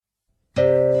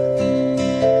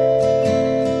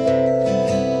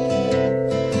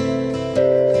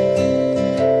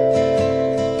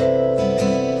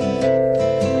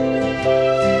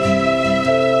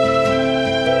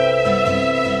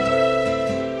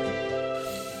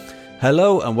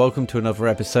Hello and welcome to another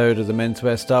episode of the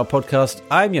Menswear Style Podcast.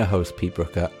 I'm your host, Pete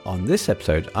Brooker. On this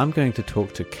episode, I'm going to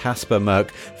talk to Caspar Mørch,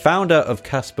 founder of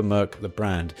Caspar Mørch, the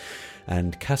brand.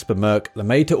 And Caspar Mørch, the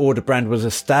made-to-order brand, was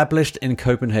established in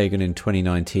Copenhagen in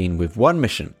 2019 with one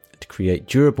mission: to create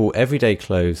durable, everyday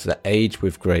clothes that age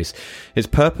with grace. Its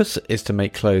purpose is to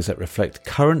make clothes that reflect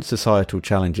current societal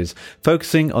challenges,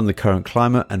 focusing on the current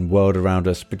climate and world around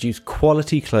us, produce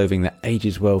quality clothing that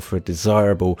ages well for a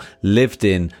desirable,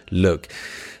 lived-in look.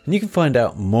 And you can find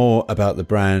out more about the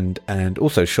brand and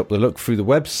also shop the look through the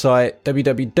website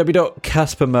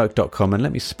www.casparmorch.com, and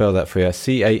let me spell that for you: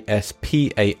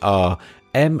 CASPARMORCH,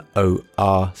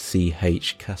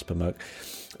 Caspar Mørch.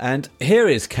 And here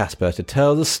is Caspar to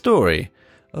tell the story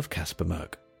of Caspar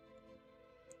Mørch.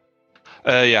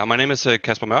 My name is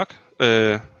Caspar Mørch.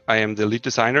 I am the lead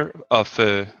designer of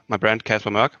my brand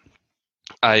Caspar Mørch.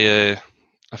 I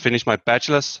finished my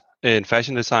bachelor's in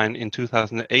fashion design in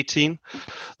 2018,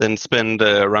 then spent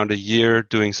around a year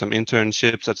doing some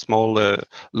internships at small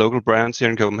local brands here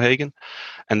in Copenhagen.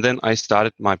 And then I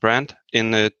started my brand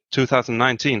in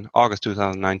August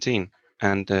 2019.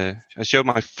 And I showed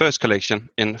my first collection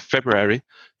in February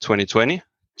 2020,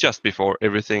 just before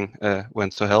everything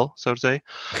went to hell, so to say.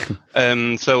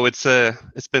 So it's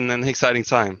been an exciting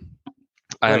time.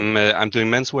 I'm doing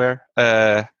menswear.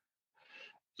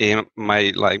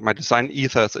 My design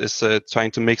ethos is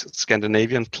trying to mix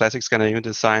classic Scandinavian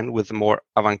design with a more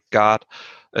avant-garde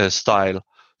style.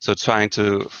 So trying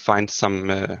to find some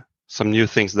new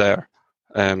things there.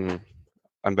 I'm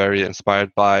very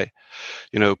inspired by,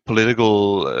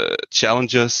 political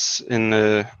challenges in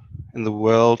the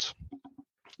world,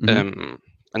 and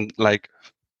like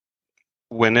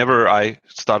whenever I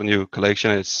start a new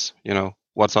collection, it's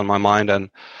what's on my mind,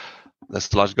 and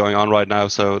there's a lot going on right now.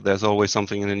 So there's always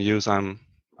something in the news I'm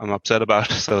upset about.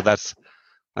 So that's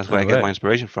where I get my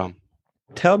inspiration from.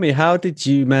 Tell me, how did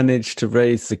you manage to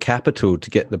raise the capital to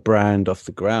get the brand off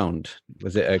the ground?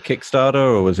 Was it a Kickstarter,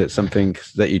 or was it something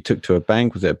that you took to a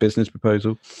bank? Was it a business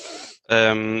proposal?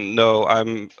 No, I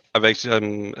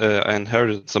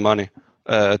inherited some money.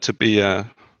 To be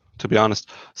honest,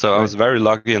 so I was very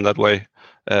lucky in that way.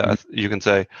 You can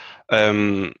say,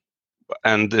 and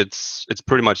it's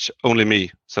pretty much only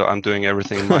me. So I'm doing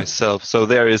everything myself. So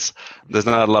there's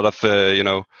not a lot of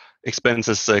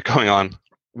expenses going on.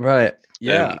 Right.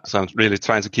 Yeah. So I'm really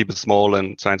trying to keep it small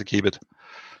and trying to keep it,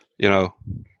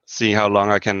 seeing how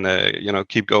long I can,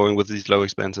 keep going with these low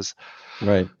expenses.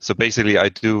 Right. So basically, I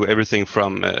do everything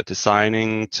from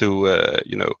designing to,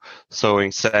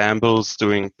 sewing samples,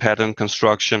 doing pattern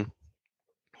construction,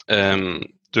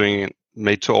 doing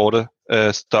made-to-order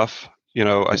stuff.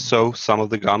 I sew some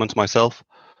of the garments myself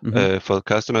for the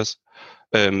customers.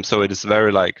 So it is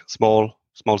very small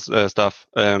stuff.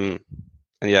 And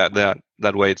yeah,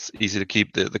 that way it's easy to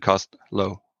keep the cost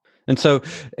low. And so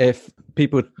if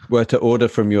people were to order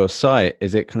from your site,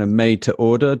 is it kind of made to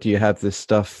order? Do you have this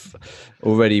stuff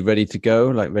already ready to go,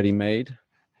 like ready made?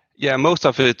 Yeah, most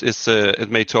of it is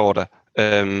made to order,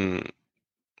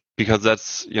 because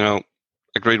that's, a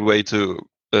great way to,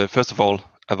 first of all,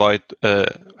 avoid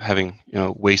having,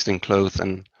 wasting clothes.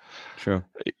 And sure.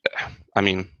 I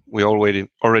mean, we already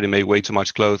made way too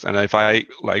much clothes. And if I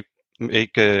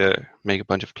make a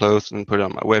bunch of clothes and put it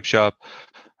on my web shop,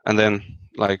 and then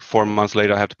 4 months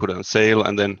later I have to put it on sale,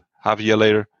 and then half a year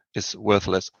later it's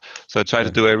worthless. So I try to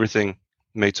do everything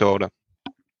made to order.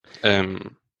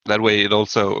 That way it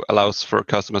also allows for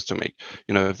customers to make,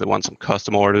 if they want some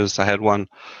custom orders. I had one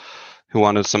who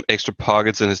wanted some extra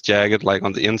pockets in his jacket,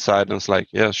 on the inside, and it's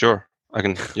yeah, sure, I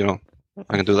can do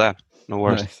that, no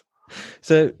worries. Nice.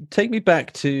 So take me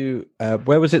back to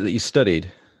where was it that you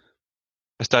studied?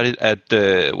 I studied at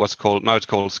it's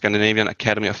called Scandinavian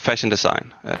Academy of Fashion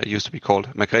Design. It used to be called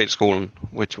Mørch,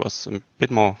 which was a bit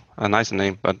more a nicer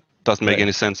name, but doesn't make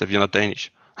any sense if you're not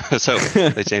Danish. So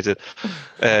they changed it.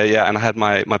 And I had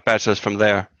my bachelor's from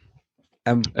there.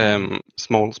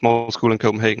 Small school in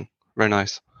Copenhagen. Very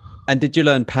nice. And did you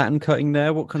learn pattern cutting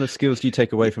there? What kind of skills do you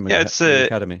take away from the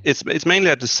academy? It's mainly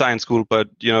a design school, but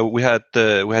we had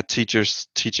teachers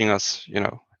teaching us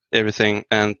everything,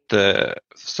 and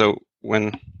so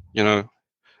when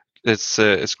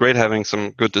it's great having some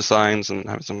good designs and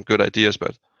having some good ideas,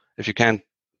 but if you can't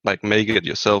make it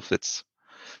yourself,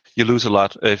 you lose a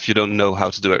lot if you don't know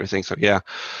how to do everything. So yeah,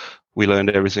 we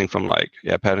learned everything from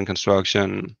pattern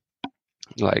construction.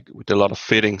 We did a lot of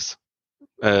fittings.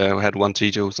 We had one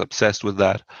teacher who was obsessed with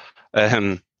that,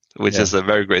 which is a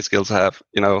very great skill to have.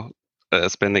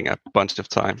 Spending a bunch of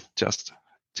time just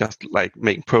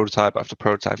making prototype after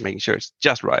prototype, making sure it's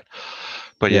just right.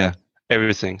 But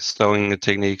everything, sewing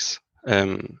techniques,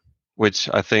 which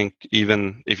I think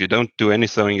even if you don't do any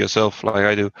sewing yourself like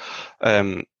I do,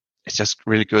 it's just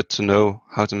really good to know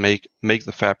how to make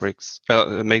the fabrics,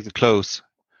 make the clothes,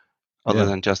 other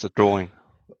than just a drawing.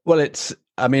 Well,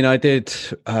 I mean, I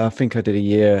think I did a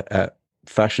year at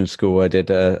fashion school. I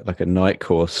did like a night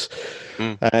course,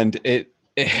 and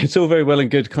it's all very well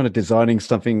and good kind of designing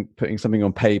something, putting something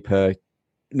on paper.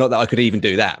 Not that I could even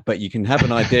do that, but you can have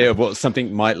an idea of what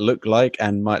something might look like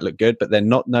and might look good, but then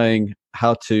not knowing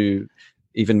how to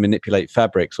even manipulate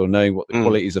fabrics or knowing what the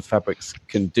qualities of fabrics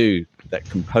can do that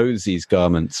compose these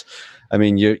garments. I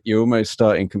mean, you're almost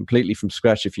starting completely from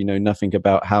scratch if you know nothing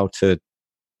about how to,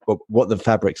 what the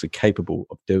fabrics are capable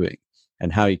of doing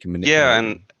and how you can manipulate. Yeah,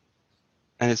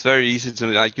 and it's very easy to,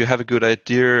 like, you have a good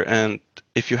idea, and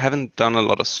if you haven't done a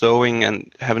lot of sewing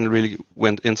and haven't really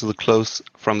went into the clothes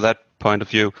from that point of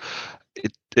view,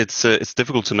 it's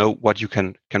difficult to know what you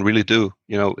can really do.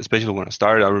 You know, especially when I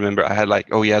started, I remember I had like,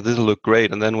 oh yeah, this will look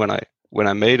great, and then when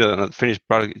I made it and the finished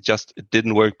product, it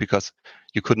didn't work because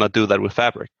you could not do that with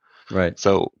fabric. Right.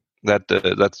 So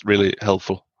that's really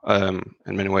helpful in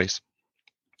many ways.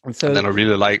 And then I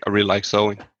really like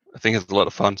sewing. I think it's a lot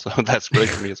of fun, so that's great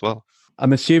for me as well.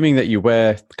 I'm assuming that you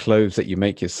wear clothes that you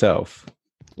make yourself.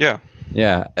 Yeah.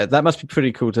 Yeah, that must be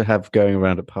pretty cool to have going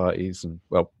around at parties, and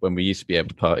well, when we used to be able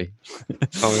to party.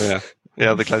 Oh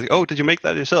yeah, the classic. Oh, did you make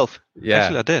that yourself? Yeah,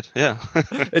 actually, I did. Yeah.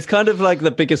 It's kind of like the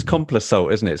biggest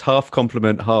compliment, isn't it? It's half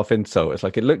compliment, half insult. It's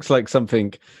like it looks like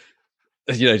something,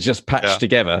 just patched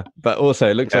together, but also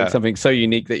it looks like something so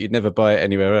unique that you'd never buy it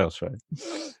anywhere else, right?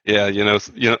 Yeah,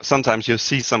 sometimes you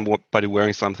see somebody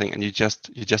wearing something and you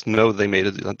just know they made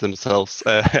it themselves,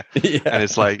 and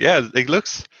it's like, it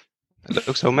looks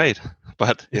homemade,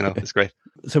 but it's great.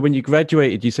 So when you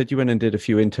graduated, you said you went and did a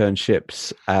few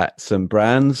internships at some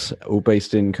brands, all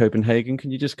based in Copenhagen.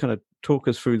 Can you just kind of talk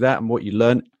us through that and what you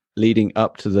learned leading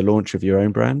up to the launch of your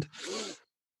own brand?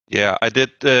 Yeah, I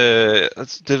did an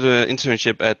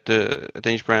internship at a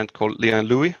Danish brand called Leon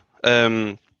Louis,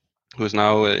 who is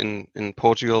now in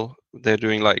Portugal. They're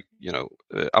doing like,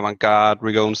 avant-garde,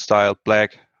 Rigon style,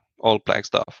 all black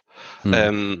stuff.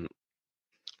 And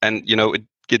it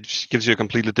gives you a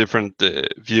completely different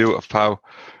view of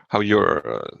how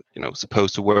you're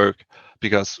supposed to work,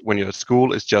 because when you're at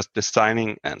school it's just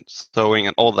designing and sewing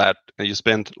and all that, and you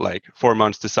spend like 4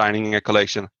 months designing a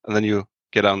collection, and then you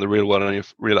get out in the real world and you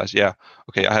realize,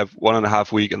 okay, I have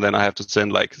 1.5 weeks, and then I have to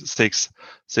send like six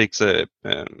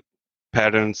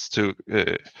patterns to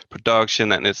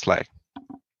production, and it's like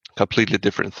a completely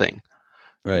different thing.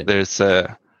 Right. There's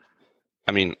I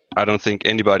don't think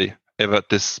anybody ever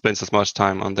spends as much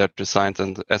time on their designs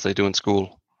as they do in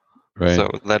school. Right.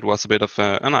 So that was a bit of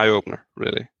an eye-opener,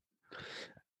 really.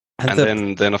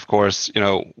 And then of course,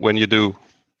 when you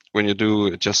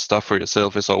do just stuff for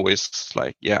yourself, it's always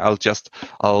like,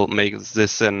 I'll make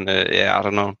this, and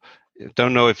I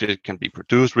don't know if it can be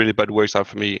produced really, but it works out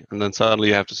for me. And then suddenly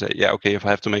you have to say, okay, if I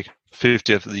have to make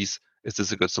 50 of these, is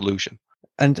this a good solution?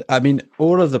 And I mean,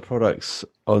 all of the products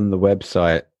on the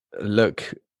website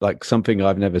look like something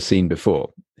I've never seen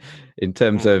before, in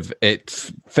terms of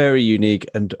it's very unique.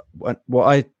 And what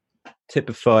I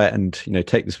typify, and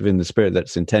take this within the spirit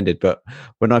that's intended, but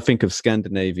when I think of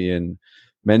Scandinavian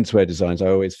menswear designs, I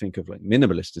always think of like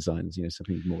minimalist designs,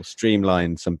 something more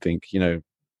streamlined, something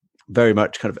very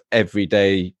much kind of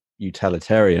everyday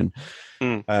utilitarian.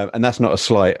 And that's not a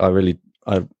slight.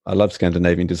 I love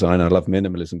Scandinavian design, I love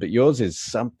minimalism, but yours is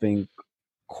something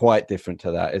quite different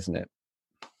to that, isn't it?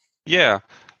 Yeah,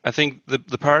 I think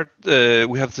the part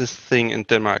we have this thing in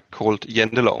Denmark called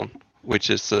Janteloven,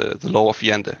 which is the law of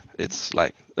Jante. It's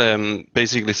like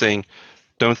basically saying,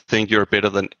 don't think you're better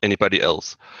than anybody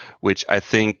else, which I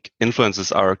think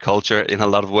influences our culture in a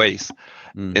lot of ways,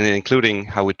 and including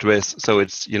how we dress. So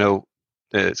it's,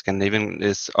 Scandinavian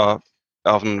is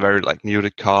often very like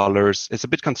muted colors. It's a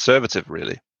bit conservative,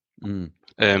 really.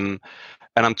 And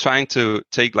I'm trying to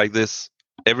take like this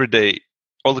every day.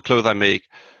 All the clothes I make,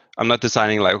 I'm not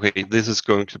designing like, okay, this is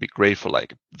going to be great for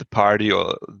like the party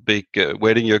or big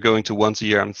wedding you're going to once a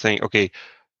year. I'm saying, okay,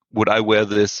 would I wear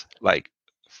this like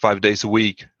 5 days a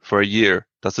week for a year?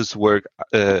 Does this work?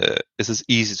 Is this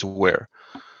easy to wear?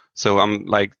 So I'm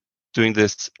like doing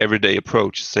this everyday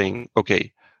approach, saying,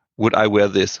 okay, would I wear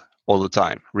this all the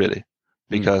time, really?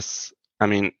 Because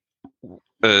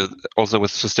also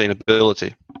with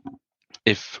sustainability,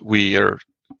 if we are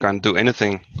going to do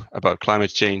anything about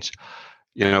climate change,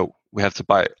 we have to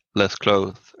buy less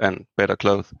clothes and better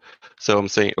clothes. So I'm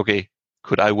saying, okay,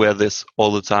 could I wear this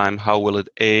all the time? How will it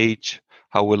age?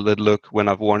 How will it look when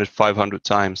I've worn it 500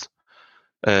 times?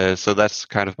 So that's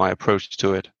kind of my approach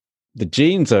to it. The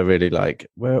jeans are really like,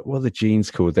 what are the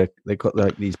jeans called? They've got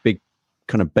like these big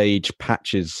kind of beige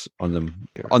patches on them.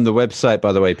 On the website,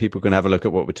 by the way, people can have a look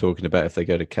at what we're talking about if they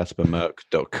go to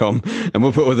casparmerch.com, and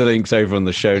we'll put all the links over on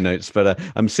the show notes. But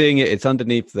I'm seeing it. It's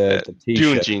underneath the Dune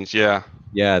t-shirt. jeans, yeah.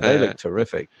 Yeah, they look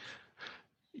terrific.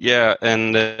 Yeah,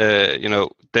 and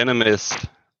denim it's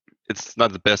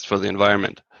not the best for the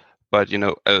environment, but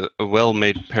a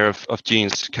well-made pair of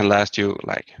jeans can last you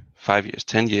like 5 years,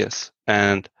 10 years.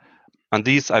 And on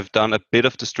these, I've done a bit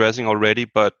of distressing already,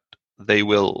 but they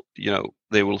will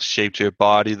shape to your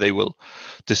body. They will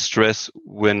distress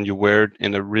when you wear it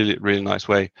in a really, really nice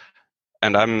way.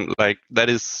 And I'm like, that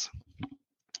is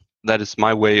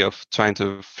my way of trying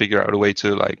to figure out a way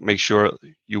to like make sure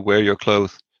you wear your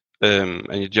clothes. And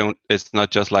you don't. It's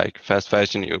not just like fast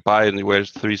fashion. You buy it and you wear it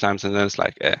 3 times, and then it's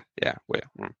like,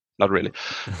 not really.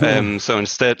 So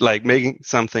instead, like making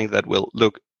something that will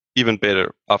look even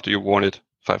better after you've worn it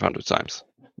 500 times.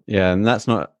 Yeah, and that's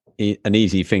not an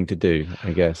easy thing to do,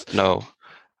 I guess. No,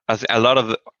 I think a lot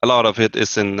of it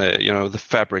is in the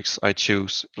fabrics I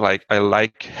choose. Like I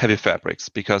like heavy fabrics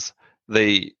because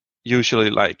they usually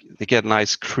they get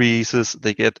nice creases.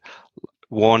 They get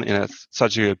worn in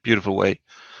such a beautiful way.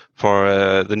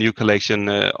 For the new collection,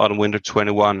 Autumn Winter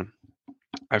 21,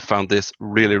 I found this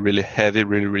really, really heavy,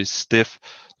 really, really stiff,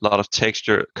 a lot of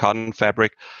texture, cotton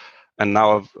fabric. And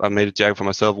now I've made a jacket for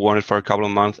myself, worn it for a couple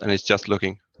of months, and it's just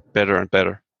looking better and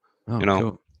better.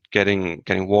 Cool.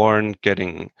 Getting worn,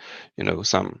 getting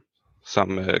some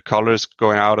colors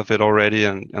going out of it already,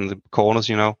 and the corners,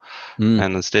 and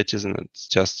the stitches, and it's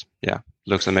just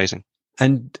looks amazing.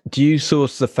 And do you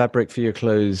source the fabric for your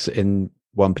clothes in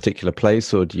one particular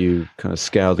place, or do you kind of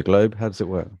scour the globe? How does it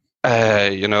work?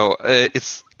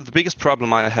 It's the biggest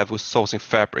problem I have with sourcing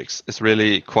fabrics is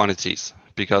really quantities,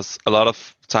 because a lot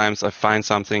of times I find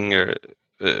something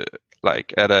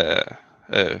like at a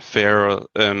fair,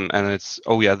 and it's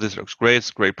this looks great,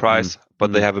 it's a great price,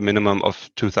 but they have a minimum of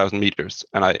 2,000 meters,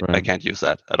 and I can't use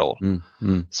that at all.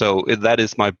 So that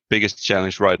is my biggest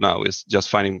challenge right now, is just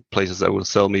finding places that will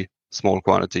sell me small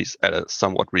quantities at a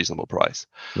somewhat reasonable price.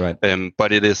 Right.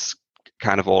 But it is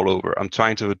kind of all over. I'm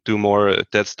trying to do more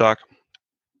dead stock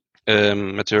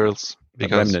materials,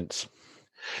 because remnants.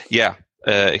 Yeah,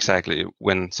 exactly.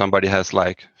 When somebody has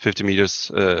like 50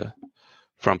 meters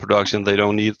from production they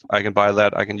don't need, I can buy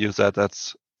that. I can use that.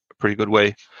 That's a pretty good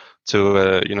way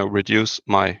to reduce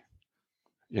my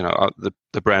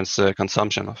the brand's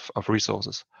consumption of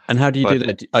resources. And how do you do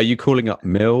that? Are you calling up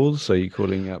mills? Are you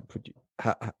calling up?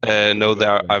 No,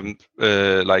 there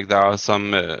are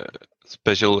some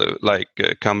special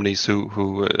companies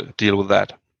who deal with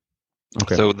that.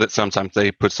 Okay. So that sometimes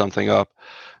they put something up,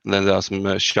 and then there are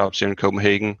some shops here in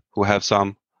Copenhagen who have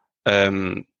some.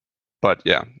 But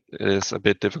yeah, it is a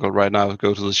bit difficult right now to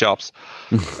go to the shops,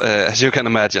 as you can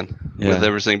imagine, with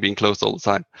everything being closed all the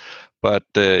time. But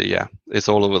it's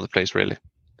all over the place, really.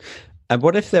 And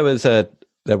what if there was a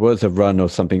run or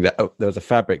something that there was a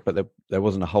fabric, but there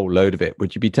wasn't a whole load of it?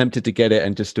 Would you be tempted to get it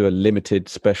and just do a limited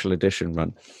special edition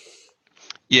run?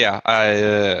 Yeah,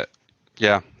 right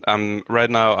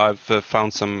now I've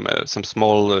found some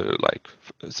small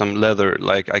some leather.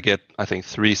 Like I get, I think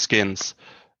 3 skins,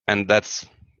 and that's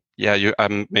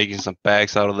I'm making some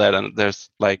bags out of that. And there's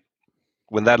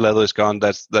when that leather is gone,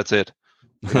 that's it.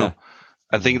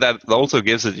 I think that also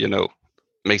gives it,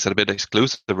 makes it a bit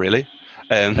exclusive, really.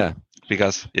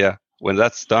 Because when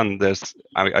that's done,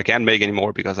 I can't make any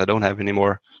more because I don't have any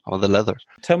more of the leather.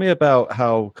 Tell me about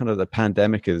how kind of the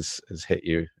pandemic has hit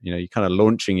you. You're kind of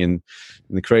launching in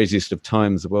the craziest of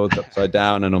times. The world's upside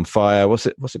down and on fire. What's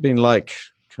it been like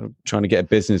kind of trying to get a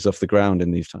business off the ground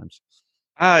in these times?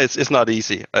 It's not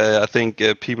easy. I think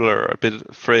people are a bit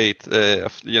afraid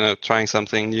of trying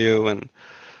something new and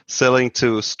selling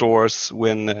to stores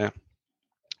when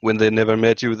they never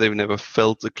met you, they've never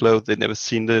felt the clothes, they've never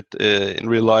seen it in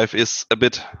real life, is a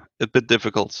bit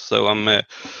difficult. So I'm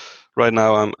right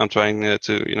now I'm trying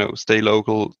to stay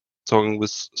local, talking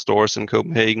with stores in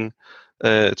Copenhagen,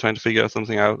 trying to figure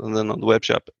something out, and then on the web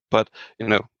shop. But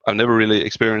I've never really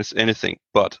experienced anything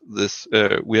but this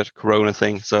weird Corona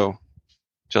thing. So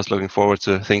just looking forward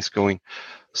to things going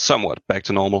somewhat back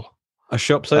to normal. A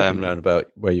shop's open around about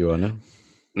where you are now?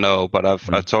 No, but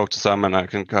I've talked to some, and I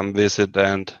can come visit,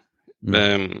 and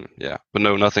but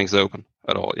no, nothing's open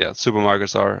at all. Yeah,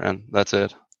 supermarkets are, and that's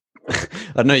it.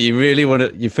 I know you really want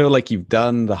to. You feel like you've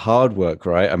done the hard work,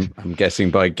 right? I'm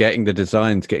guessing by getting the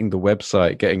designs, getting the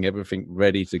website, getting everything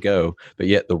ready to go, but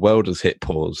yet the world has hit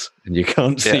pause, and you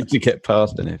can't seem to get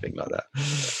past anything like that.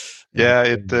 Yeah,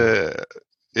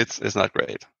 it's not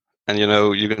great, and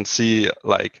you can see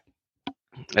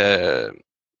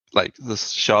like the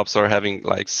shops are having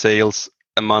like sales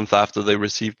a month after they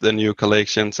received the new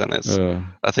collections, and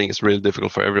I think it's really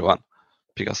difficult for everyone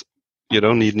because you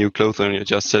don't need new clothes when you're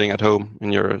just sitting at home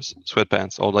in your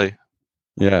sweatpants all day.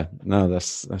 Yeah, no,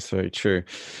 that's very true.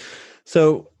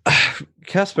 So,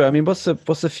 Caspar, I mean, what's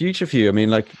the future for you? I mean,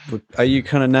 like, are you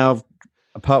kind of now,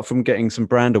 apart from getting some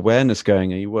brand awareness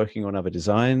going, are you working on other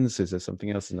designs? Is there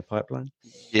something else in the pipeline?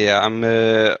 Yeah, I'm.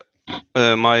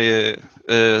 My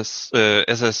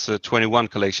SS21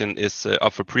 collection is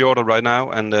up for pre-order right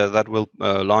now, and that will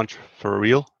launch for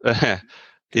real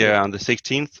here on the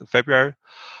 16th of February.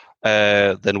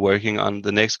 Then working on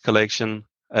the next collection.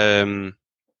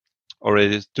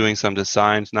 Already doing some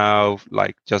designs now,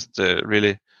 like just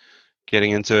really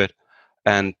getting into it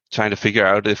and trying to figure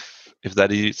out if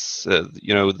that is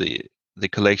the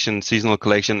collection, seasonal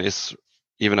collection, is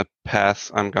even a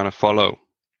path I'm gonna follow.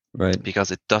 Right.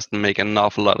 Because it doesn't make an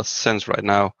awful lot of sense right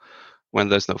now when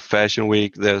there's no fashion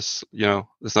week, there's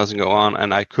nothing going on,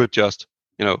 and I could just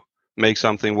make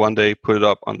something one day, put it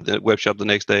up on the web shop the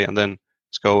next day, and then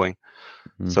it's going.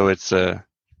 So it's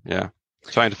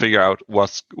trying to figure out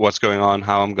what's going on,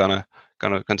 how I'm gonna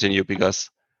continue, because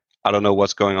I don't know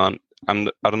what's going on.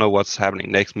 I don't know what's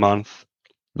happening next month,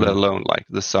 let alone like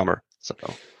this summer. So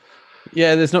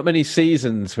yeah, there's not many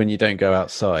seasons when you don't go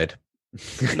outside.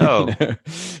 No,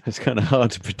 it's kind of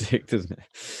hard to predict, isn't it?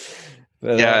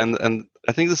 But, and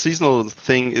I think the seasonal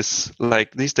thing is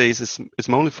like these days it's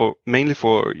mainly for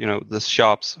the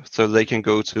shops, so they can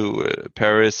go to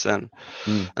Paris and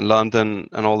London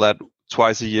and all that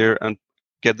twice a year and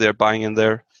get their buying in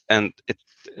there. And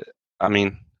I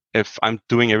mean, if I'm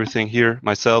doing everything here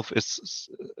myself,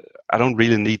 I don't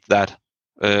really need that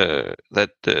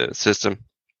system.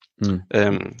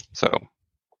 So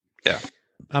yeah,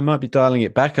 I might be dialing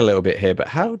it back a little bit here, but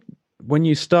when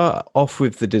you start off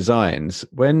with the designs,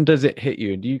 when does it hit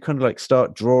you? Do you kind of like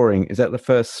start drawing? Is that the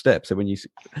first step? So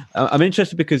I'm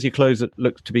interested because your clothes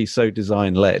look to be so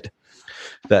design led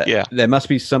that there must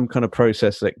be some kind of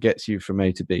process that gets you from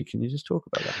A to B. Can you just talk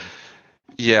about that?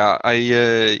 Yeah, I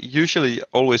usually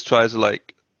always try to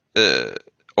like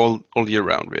all year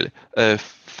round really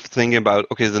thinking about,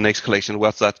 okay, the next collection,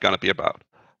 what's that gonna be about?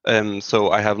 So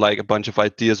I have like a bunch of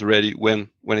ideas ready when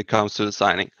it comes to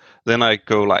designing. Then I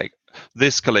go like,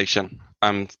 this collection,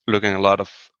 I'm looking a lot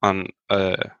on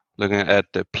looking at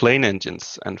the plane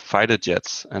engines and fighter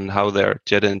jets and how their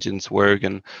jet engines work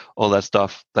and all that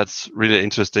stuff. That's really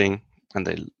interesting, and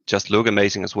they just look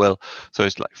amazing as well. So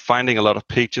it's like finding a lot of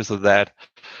pictures of that,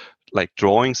 like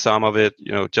drawing some of it,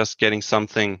 just getting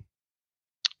something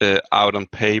out on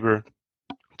paper,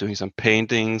 doing some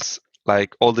paintings,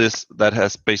 like all this that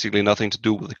has basically nothing to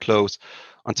do with the clothes,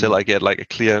 until I get like a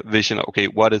clear vision. Okay,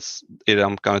 what is it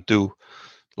I'm gonna do?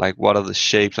 Like, what are the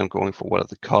shapes I'm going for? What are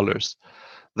the colors?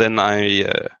 Then I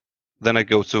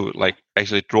go to like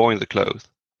actually drawing the clothes,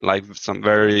 like some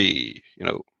very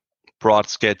broad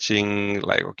sketching.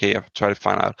 Like, okay, I try to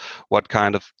find out what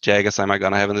kind of jackets am I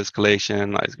gonna have in this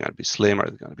collection. Is it gonna be slim or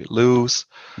is it gonna be loose?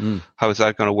 How is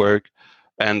that gonna work?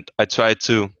 And I try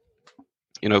to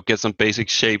get some basic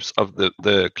shapes of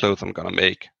the clothes I'm gonna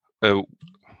make.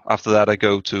 After that, I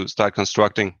go to start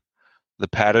constructing the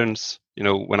patterns,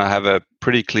 when I have a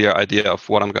pretty clear idea of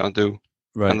what I'm going to do,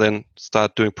 and then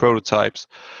start doing prototypes.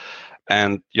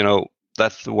 And,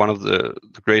 that's one of the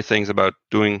great things about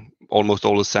doing almost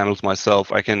all the sandals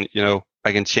myself. I can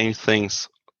change things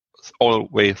all the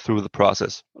way through the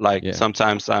process. Like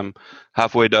sometimes I'm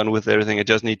halfway done with everything. I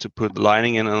just need to put the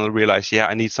lining in and I realize,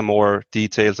 I need some more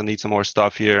details. I need some more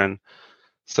stuff here. And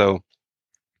so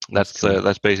that's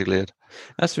basically it.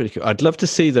 That's really cool. I'd love to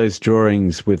see those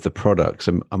drawings with the products.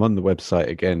 I'm on the website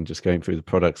again, just going through the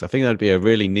products. I think that'd be a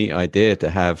really neat idea to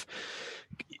have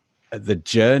the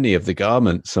journey of the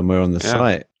garment somewhere on the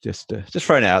site. Just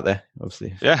throwing it out there,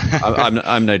 obviously. Yeah.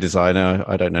 I'm no designer.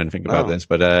 I don't know anything about this,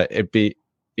 but it'd be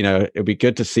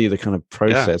good to see the kind of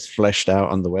process fleshed out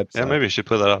on the website. Yeah, maybe you should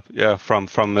put that up. Yeah, from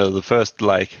the first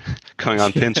like going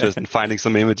on Pinterest and finding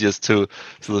some images to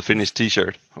the finished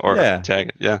T-shirt or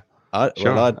jacket. Yeah. I'd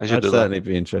certainly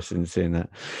be interested in seeing that.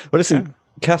 Well, listen,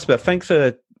 Caspar, thanks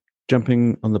for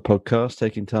jumping on the podcast,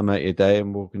 taking time out of your day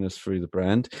and walking us through the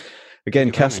brand.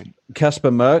 Again,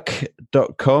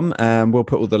 CasparMørch.com, and we'll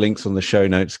put all the links on the show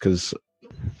notes because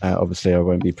obviously I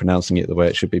won't be pronouncing it the way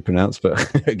it should be pronounced. But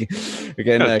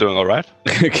again, doing all right.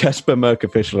 Caspar Mørch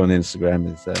Official on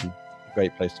Instagram is a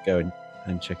great place to go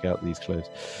and check out these clothes.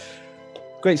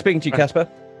 Great speaking to you, Caspar.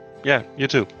 Yeah, you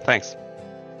too. Thanks.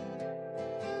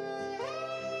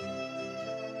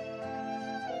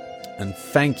 And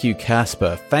thank you,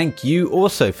 Caspar. Thank you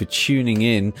also for tuning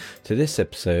in to this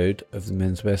episode of the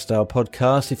Menswear Style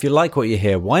Podcast. If you like what you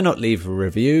hear, why not leave a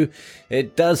review?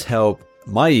 It does help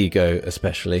my ego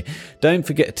especially. Don't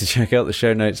forget to check out the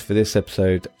show notes for this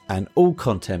episode and all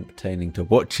content pertaining to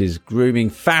watches, grooming,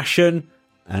 fashion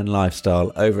and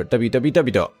lifestyle over at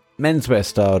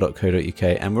www.menswearstyle.co.uk,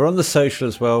 and we're on the social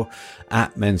as well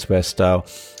at Menswear Style.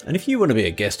 And if you want to be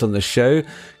a guest on the show,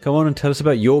 come on and tell us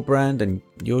about your brand and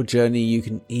your journey. You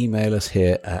can email us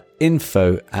here at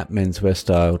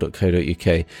info@menswearstyle.co.uk.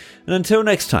 And until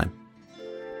next time,